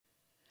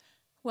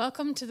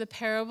Welcome to the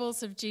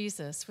Parables of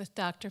Jesus with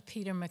Dr.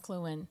 Peter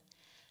McLewin.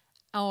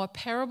 Our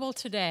parable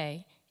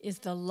today is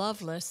the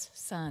Loveless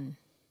Son.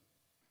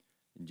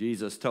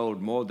 Jesus told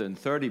more than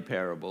 30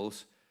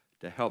 parables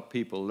to help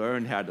people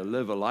learn how to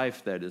live a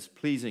life that is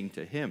pleasing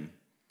to him.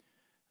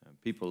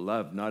 People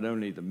loved not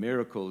only the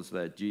miracles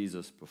that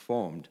Jesus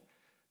performed,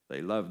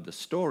 they loved the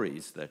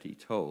stories that he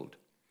told.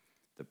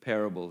 The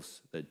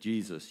parables that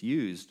Jesus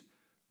used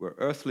were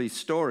earthly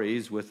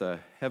stories with a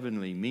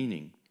heavenly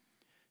meaning.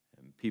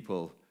 And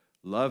people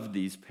loved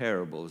these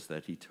parables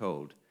that he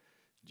told.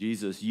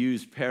 Jesus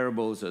used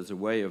parables as a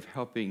way of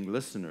helping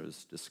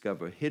listeners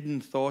discover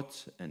hidden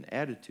thoughts and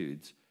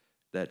attitudes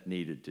that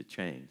needed to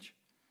change.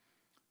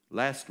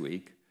 Last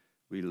week,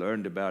 we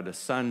learned about a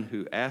son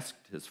who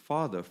asked his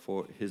father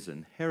for his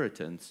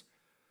inheritance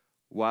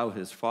while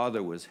his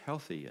father was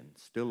healthy and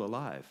still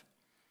alive.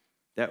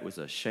 That was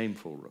a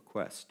shameful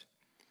request.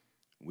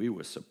 We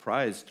were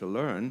surprised to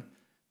learn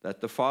that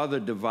the father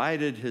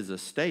divided his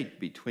estate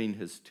between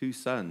his two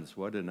sons.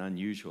 What an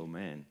unusual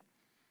man.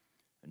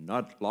 And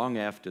not long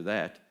after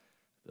that,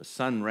 the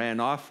son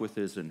ran off with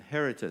his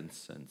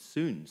inheritance and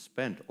soon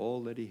spent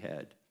all that he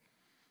had.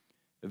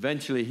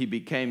 Eventually, he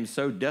became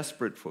so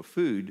desperate for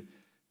food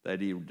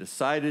that he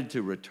decided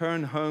to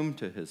return home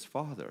to his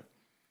father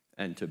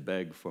and to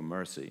beg for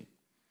mercy.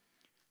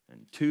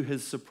 And to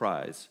his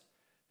surprise,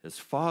 his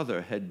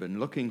father had been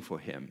looking for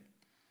him.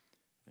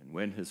 And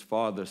when his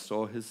father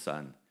saw his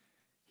son,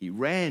 he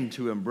ran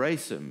to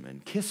embrace him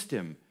and kissed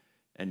him,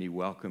 and he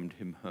welcomed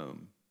him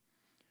home.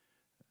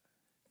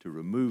 To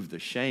remove the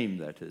shame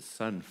that his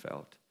son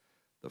felt,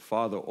 the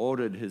father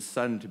ordered his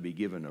son to be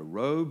given a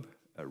robe,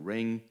 a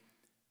ring,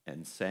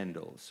 and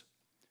sandals.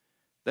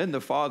 Then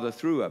the father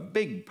threw a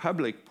big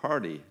public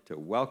party to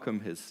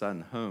welcome his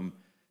son home,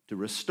 to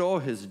restore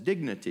his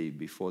dignity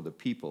before the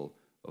people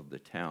of the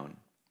town.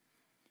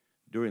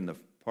 During the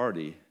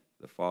party,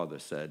 the father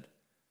said,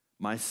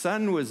 "My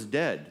son was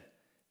dead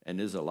and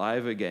is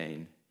alive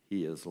again.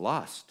 He is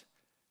lost,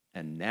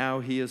 and now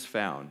he is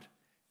found."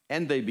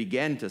 And they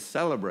began to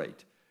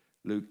celebrate.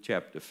 Luke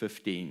chapter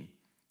 15,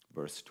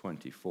 verse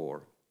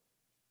 24.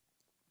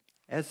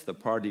 As the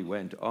party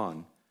went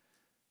on,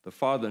 the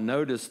father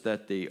noticed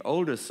that the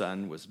older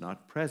son was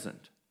not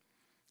present.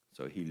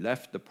 So he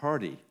left the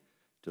party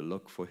to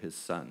look for his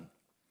son.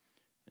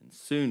 And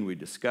soon we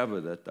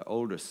discover that the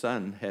older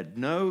son had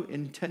no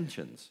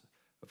intentions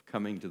of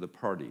coming to the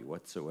party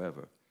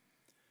whatsoever.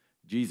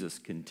 Jesus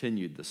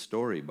continued the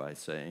story by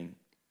saying,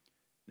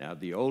 "Now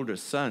the older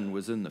son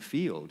was in the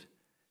field,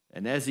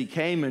 and as he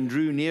came and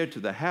drew near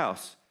to the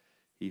house,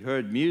 he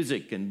heard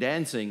music and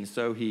dancing,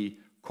 so he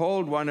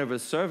called one of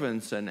his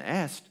servants and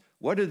asked,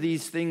 'What do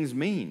these things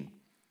mean?'"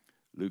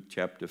 Luke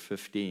chapter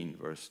 15,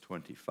 verse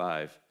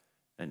 25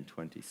 and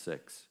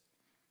 26.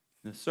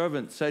 The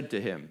servant said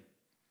to him,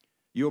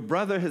 "Your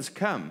brother has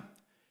come,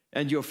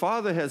 and your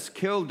father has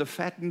killed the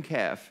fattened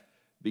calf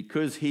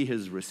because he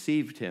has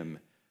received him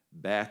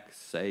back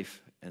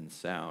safe and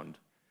sound."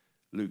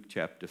 Luke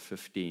chapter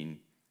 15,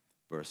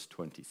 verse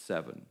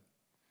 27.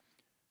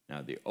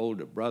 Now, the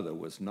older brother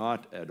was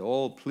not at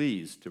all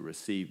pleased to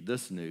receive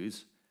this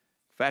news.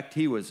 In fact,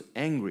 he was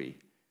angry,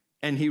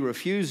 and he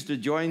refused to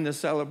join the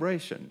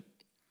celebration.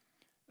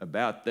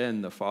 About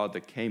then, the father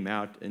came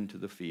out into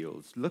the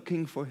fields,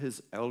 looking for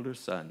his elder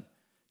son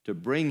to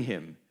bring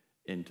him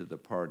into the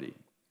party.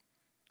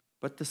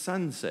 But the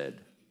son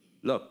said,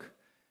 "Look,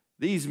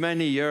 these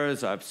many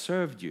years I've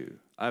served you.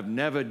 I've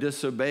never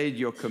disobeyed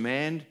your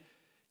command,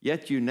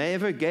 yet you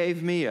never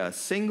gave me a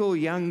single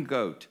young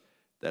goat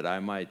that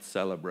I might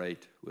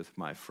celebrate with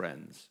my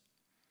friends.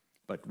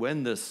 But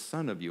when this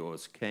son of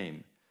yours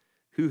came,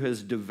 who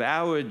has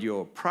devoured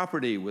your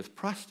property with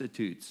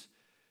prostitutes,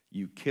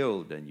 you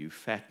killed and you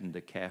fattened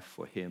a calf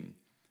for him."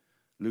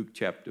 Luke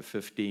chapter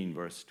 15,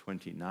 verse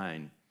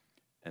 29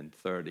 and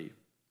 30.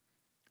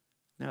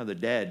 Now the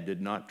dad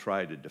did not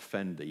try to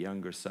defend the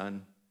younger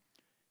son.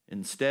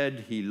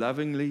 Instead, he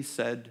lovingly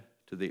said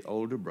to the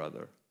older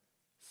brother,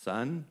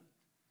 "Son,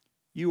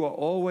 you are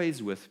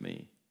always with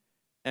me,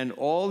 and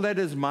all that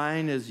is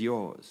mine is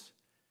yours.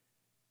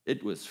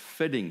 It was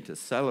fitting to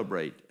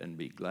celebrate and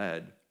be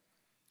glad.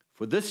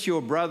 For this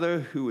your brother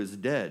who is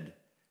dead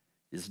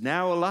is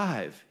now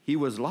alive. He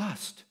was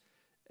lost,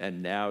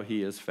 and now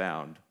he is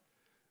found."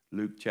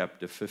 Luke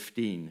chapter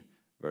 15,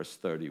 verse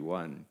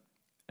 31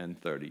 and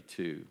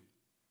 32.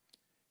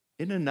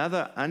 In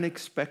another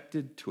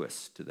unexpected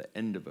twist to the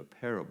end of a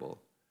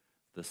parable,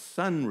 the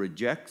son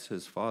rejects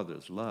his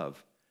father's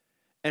love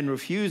and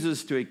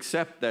refuses to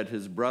accept that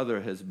his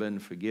brother has been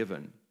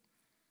forgiven.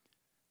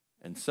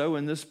 And so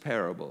in this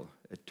parable,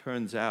 it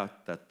turns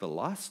out that the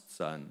lost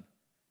son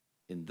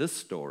in this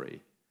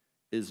story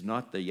is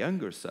not the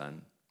younger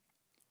son,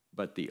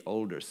 but the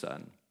older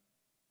son.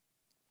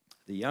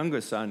 The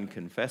younger son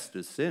confessed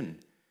his sin,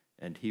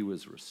 and he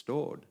was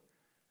restored.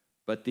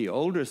 But the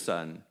older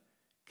son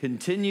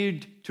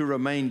continued to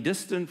remain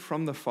distant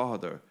from the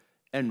father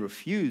and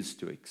refused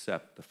to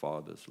accept the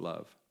father's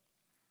love.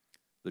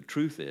 The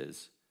truth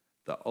is,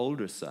 the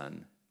older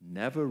son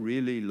never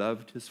really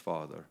loved his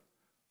father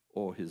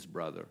or his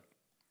brother.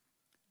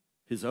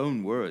 His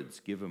own words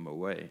give him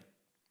away.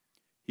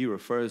 He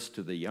refers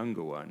to the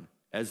younger one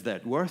as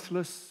that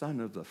worthless son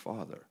of the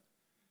father,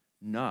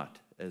 not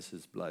as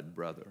his blood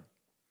brother.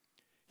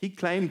 He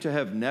claimed to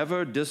have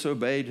never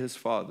disobeyed his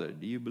father.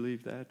 Do you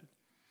believe that?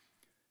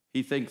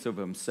 He thinks of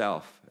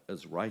himself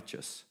as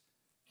righteous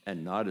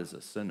and not as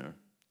a sinner.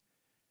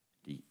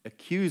 He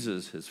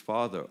accuses his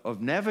father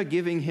of never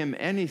giving him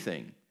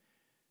anything,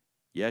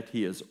 yet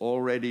he has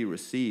already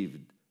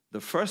received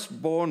the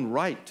firstborn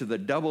right to the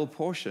double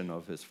portion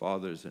of his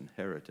father's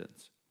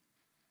inheritance.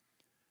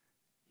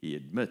 He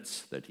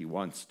admits that he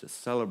wants to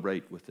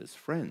celebrate with his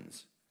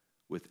friends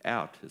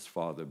without his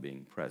father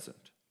being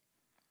present.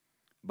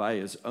 By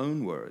his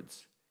own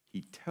words,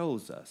 he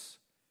tells us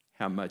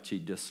how much he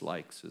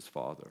dislikes his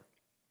father.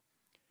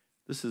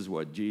 This is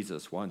what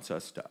Jesus wants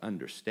us to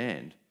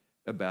understand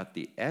about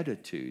the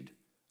attitude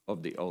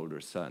of the older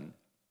son.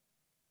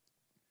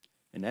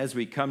 And as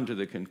we come to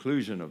the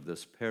conclusion of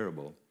this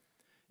parable,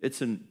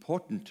 it's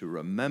important to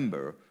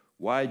remember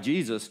why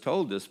Jesus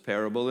told this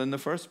parable in the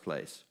first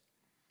place.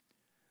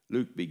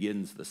 Luke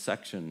begins this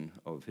section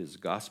of his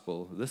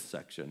gospel,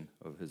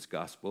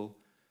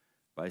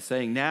 by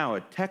saying, "Now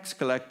tax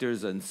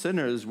collectors and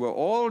sinners were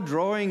all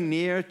drawing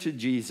near to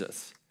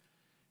Jesus.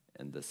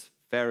 And the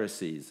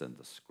Pharisees and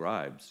the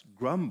scribes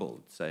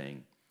grumbled,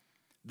 saying,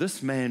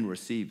 'This man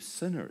receives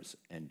sinners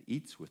and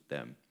eats with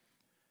them.'"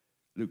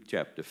 Luke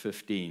chapter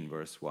 15,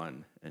 verse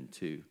 1 and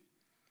 2.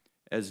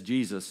 As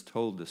Jesus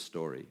told the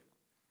story,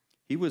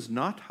 he was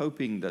not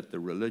hoping that the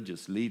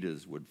religious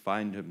leaders would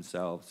find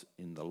themselves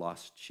in the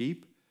lost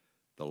sheep,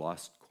 the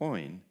lost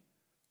coin,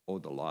 or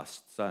the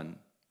lost son.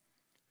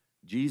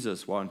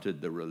 Jesus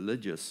wanted the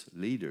religious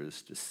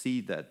leaders to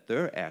see that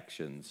their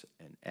actions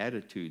and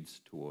attitudes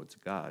towards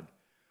God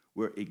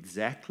were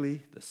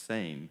exactly the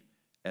same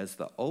as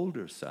the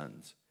older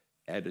son's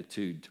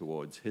attitude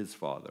towards his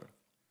father.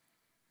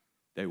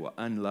 They were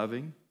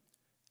unloving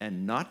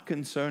and not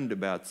concerned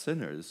about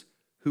sinners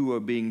who were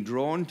being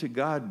drawn to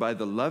God by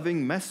the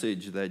loving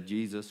message that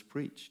Jesus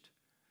preached.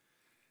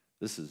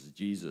 This is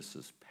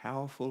Jesus'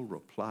 powerful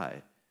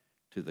reply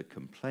to the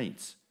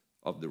complaints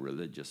of the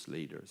religious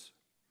leaders.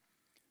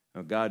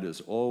 Now, God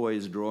is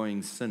always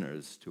drawing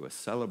sinners to a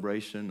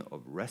celebration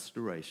of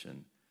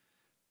restoration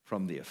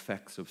from the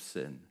effects of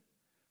sin,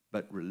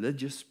 but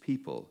religious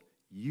people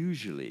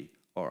usually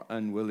are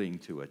unwilling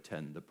to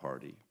attend the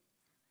party.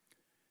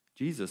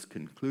 Jesus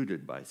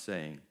concluded by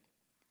saying,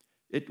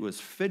 "It was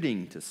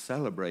fitting to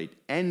celebrate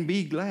and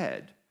be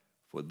glad,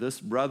 for this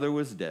brother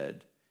was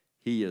dead.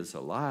 He is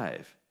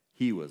alive.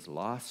 He was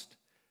lost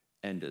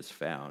and is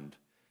found."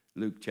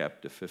 Luke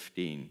chapter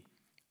 15,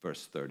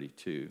 verse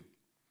 32.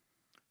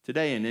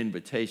 Today, an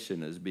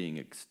invitation is being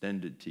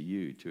extended to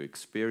you to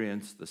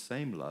experience the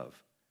same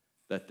love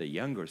that the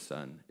younger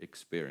son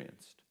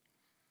experienced.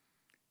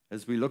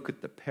 As we look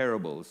at the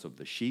parables of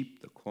the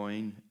sheep, the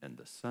coin, and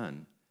the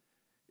son,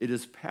 it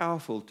is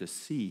powerful to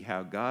see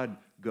how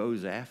God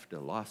goes after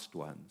lost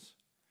ones.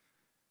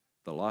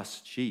 The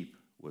lost sheep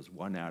was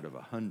 1 out of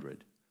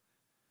 100.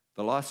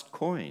 The lost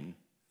coin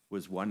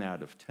was 1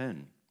 out of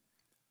 10.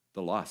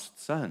 The lost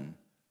son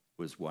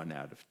was 1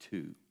 out of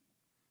 2.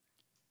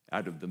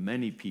 Out of the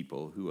many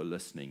people who are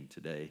listening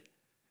today,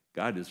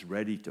 God is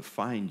ready to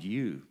find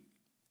you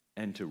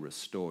and to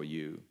restore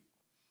you.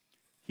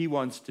 He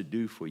wants to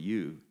do for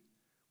you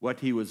what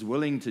he was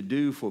willing to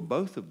do for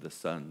both of the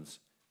sons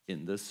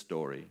in this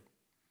story.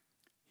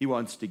 He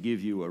wants to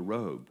give you a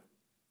robe,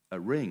 a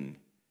ring,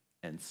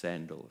 and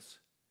sandals.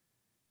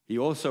 He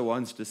also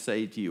wants to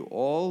say to you,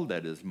 "All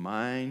that is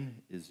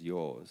mine is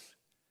yours.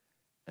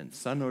 And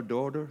son or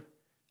daughter,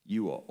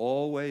 you are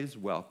always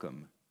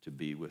welcome to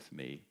be with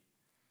me."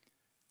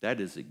 That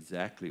is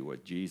exactly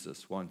what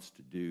Jesus wants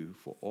to do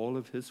for all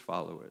of his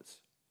followers.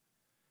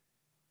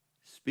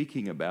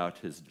 Speaking about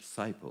his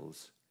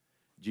disciples,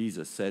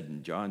 Jesus said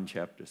in John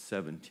chapter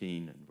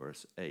 17 and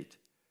verse 8,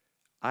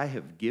 "I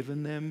have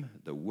given them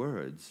the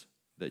words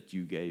that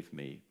you gave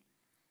me,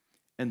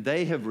 and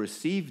they have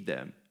received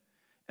them,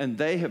 and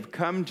they have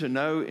come to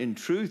know in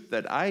truth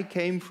that I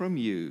came from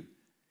you,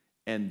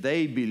 and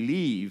they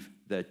believe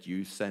that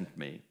you sent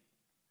me."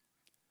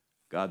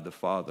 God the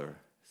Father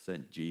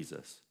sent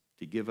Jesus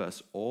to give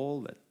us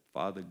all that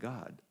Father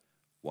God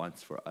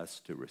wants for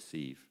us to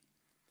receive.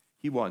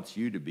 He wants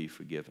you to be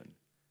forgiven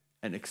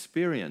and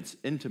experience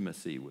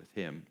intimacy with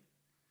him.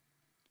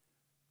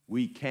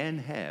 We can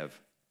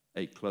have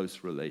a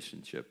close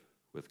relationship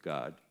with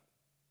God.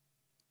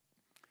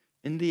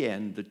 In the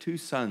end, the two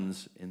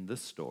sons in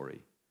this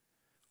story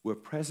were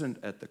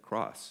present at the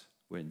cross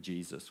when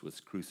Jesus was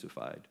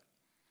crucified.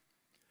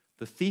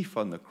 The thief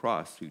on the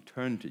cross who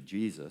turned to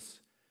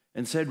Jesus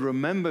and said,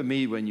 "Remember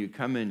me when you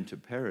come into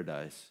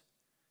paradise,"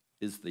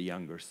 is the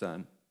younger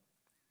son.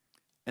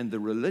 And the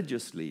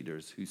religious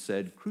leaders who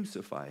said,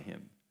 "Crucify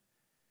him."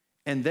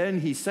 And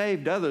then he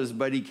saved others,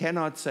 but he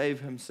cannot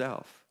save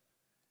himself,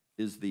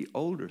 is the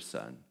older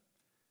son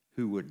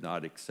who would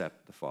not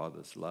accept the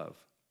Father's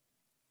love.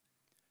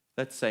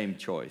 That same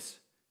choice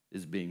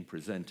is being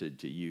presented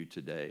to you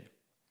today.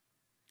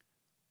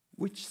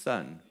 Which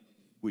son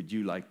would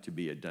you like to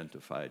be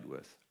identified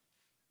with?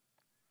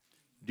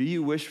 Do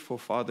you wish for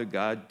Father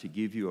God to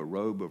give you a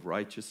robe of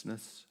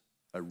righteousness,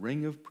 a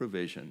ring of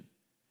provision,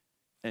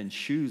 and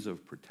shoes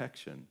of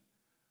protection?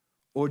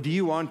 Or do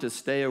you want to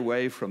stay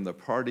away from the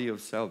party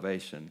of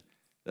salvation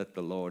that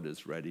the Lord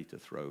is ready to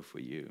throw for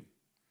you?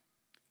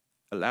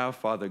 Allow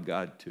Father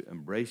God to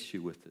embrace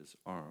you with his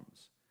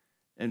arms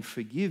and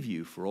forgive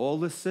you for all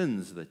the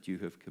sins that you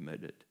have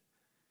committed.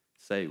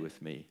 Say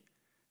with me,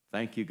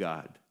 thank you,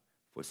 God,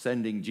 for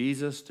sending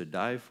Jesus to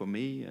die for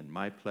me in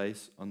my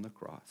place on the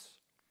cross.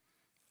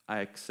 I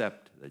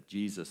accept that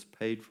Jesus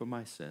paid for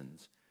my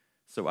sins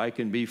so I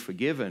can be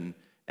forgiven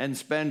and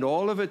spend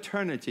all of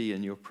eternity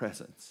in your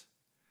presence.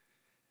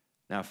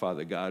 Now,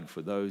 Father God,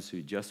 for those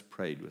who just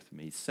prayed with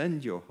me,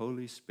 send your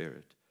Holy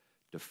Spirit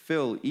to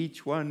fill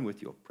each one with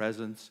your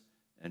presence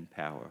and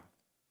power.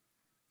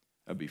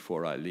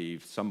 Before I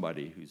leave,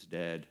 somebody whose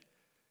dad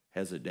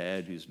has a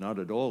dad who's not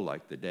at all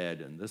like the dad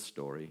in this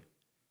story.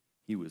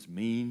 He was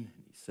mean,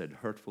 he said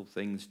hurtful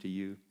things to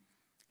you.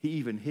 He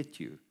even hit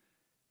you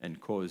and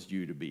caused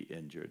you to be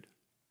injured.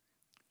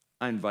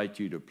 I invite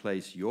you to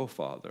place your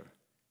father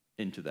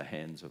into the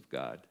hands of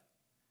God.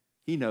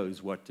 He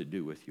knows what to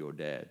do with your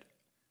dad.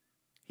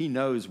 He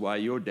knows why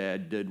your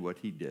dad did what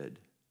he did.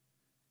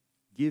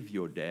 Give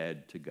your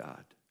dad to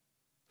God.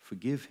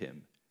 Forgive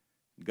him.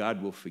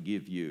 God will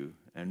forgive you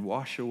and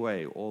wash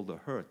away all the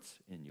hurts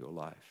in your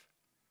life.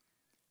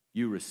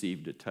 You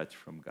received a touch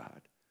from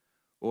God,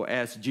 or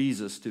ask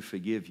Jesus to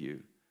forgive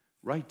you.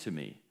 Write to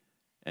me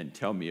and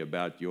tell me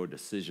about your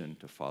decision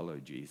to follow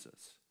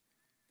Jesus.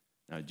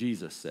 Now,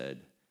 Jesus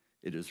said,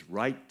 it is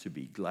right to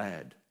be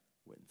glad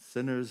when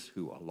sinners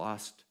who are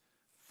lost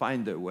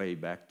find their way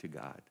back to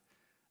God.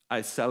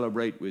 I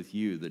celebrate with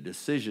you the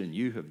decision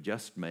you have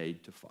just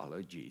made to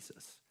follow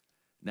Jesus.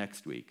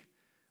 Next week,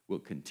 we'll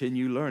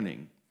continue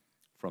learning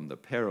from the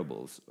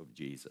parables of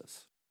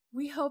Jesus.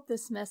 We hope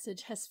this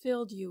message has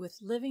filled you with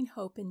living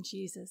hope in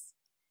Jesus.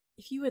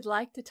 If you would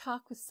like to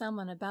talk with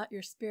someone about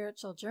your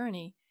spiritual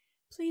journey,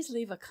 please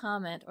leave a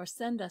comment or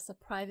send us a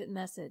private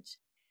message.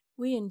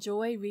 We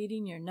enjoy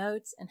reading your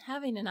notes and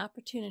having an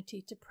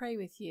opportunity to pray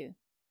with you.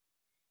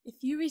 If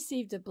you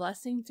received a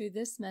blessing through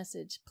this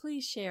message,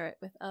 please share it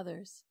with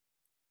others.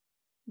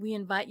 We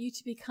invite you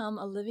to become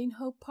a Living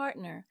Hope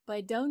partner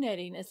by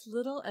donating as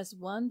little as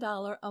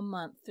 $1 a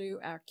month through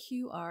our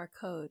QR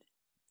code.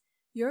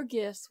 Your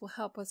gifts will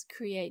help us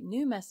create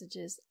new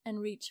messages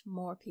and reach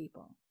more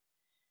people.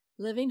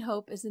 Living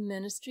Hope is a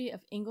ministry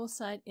of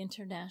Ingleside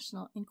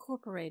International,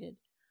 Incorporated.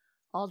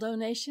 All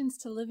donations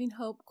to Living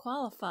Hope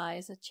qualify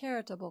as a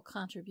charitable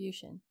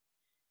contribution.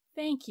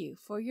 Thank you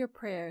for your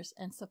prayers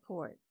and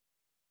support.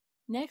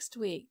 Next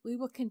week, we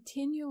will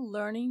continue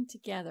learning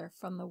together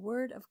from the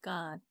Word of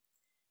God.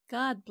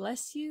 God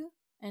bless you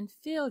and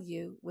fill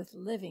you with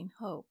living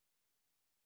hope.